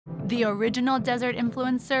The original desert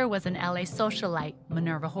influencer was an LA socialite,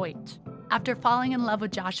 Minerva Hoyt. After falling in love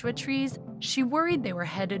with Joshua trees, she worried they were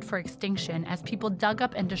headed for extinction as people dug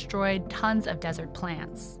up and destroyed tons of desert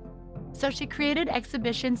plants. So she created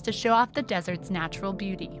exhibitions to show off the desert's natural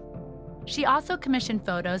beauty. She also commissioned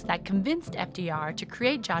photos that convinced FDR to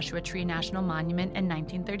create Joshua Tree National Monument in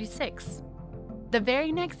 1936. The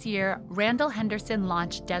very next year, Randall Henderson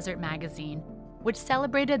launched Desert Magazine, which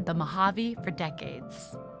celebrated the Mojave for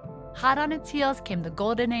decades. Hot on its heels came the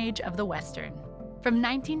golden age of the Western. From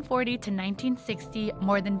 1940 to 1960,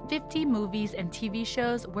 more than 50 movies and TV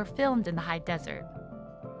shows were filmed in the high desert.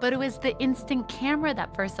 But it was the instant camera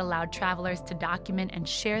that first allowed travelers to document and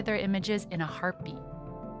share their images in a heartbeat.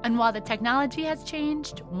 And while the technology has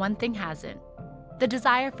changed, one thing hasn't: the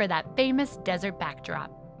desire for that famous desert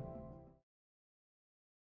backdrop.